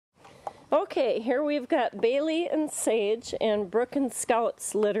Okay, here we've got Bailey and Sage and Brooke and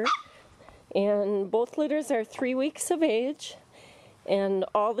Scout's litter. And both litters are 3 weeks of age. And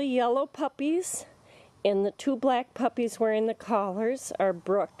all the yellow puppies and the 2 black puppies wearing the collars are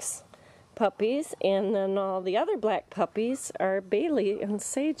Brooke's puppies. And then all the other black puppies are Bailey and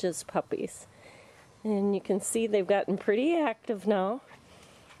Sage's puppies. And you can see they've gotten pretty active now.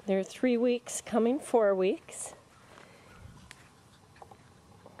 They're 3 weeks, coming 4 weeks.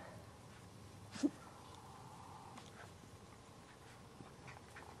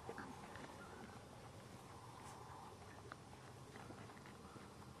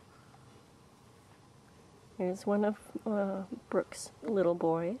 Here's one of Brooke's little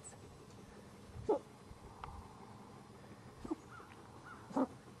boys.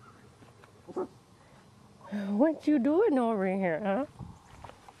 What you doing over here, huh?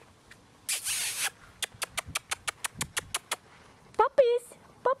 Puppies!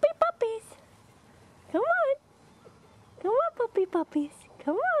 Puppies! Come on! Come on, puppies!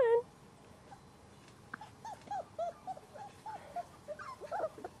 Come on!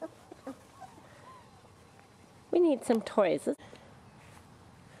 We need some toys.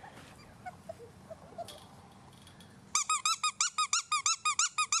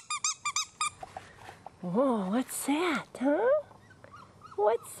 Whoa, what's that, huh?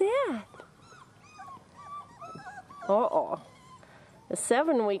 What's that? Uh-oh. The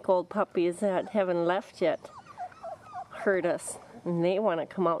 7-week-old puppies that haven't left yet heard us, and they want to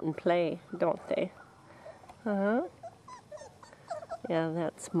come out and play, don't they? Huh? Yeah,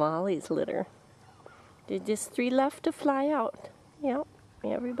 that's Molly's litter. There's just 3 left to fly out. Yep,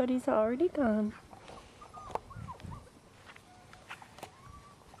 everybody's already gone.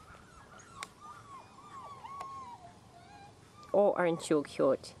 Oh, aren't you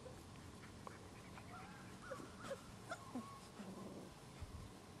cute?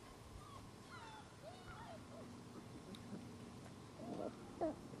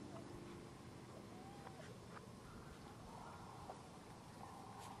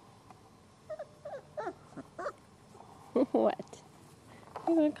 What?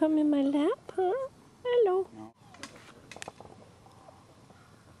 You gonna come in my lap, huh? Hello. No.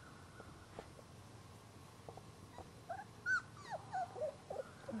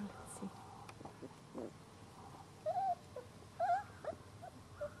 Let's see.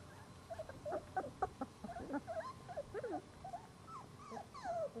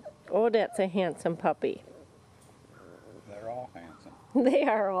 Oh, that's a handsome puppy. They're all handsome. They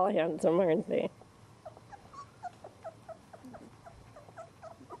are all handsome, aren't they?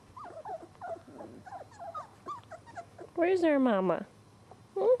 Where's our mama?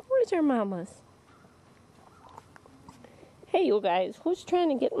 Where's our mamas? Hey, you guys, who's trying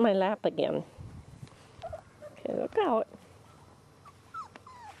to get in my lap again? Okay, look out.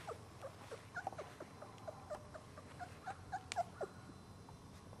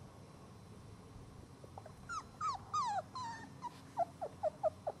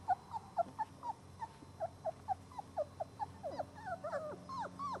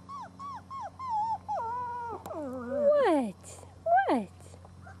 What?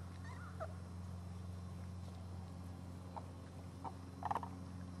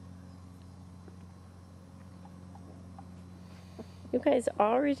 You guys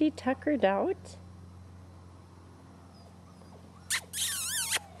already tuckered out?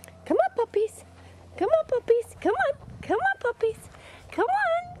 Come on, puppies. Come on, puppies. Come on. Come on, puppies. Come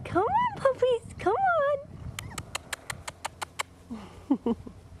on. Come on, puppies. Come on.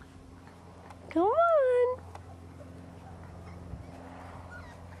 Come on.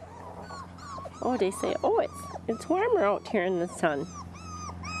 Oh, they say, oh, it's warmer out here in the sun.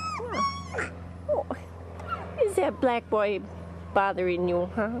 Yeah. Oh, is that black boy bothering you,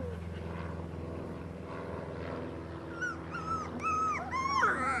 huh?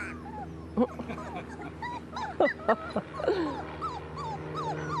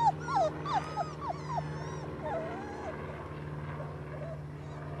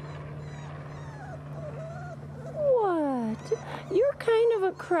 What? You're kind of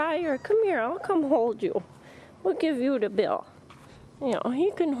a crier. Come here, I'll come hold you. We'll give you the bill. You know,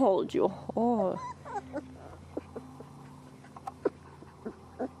 he can hold you. Oh,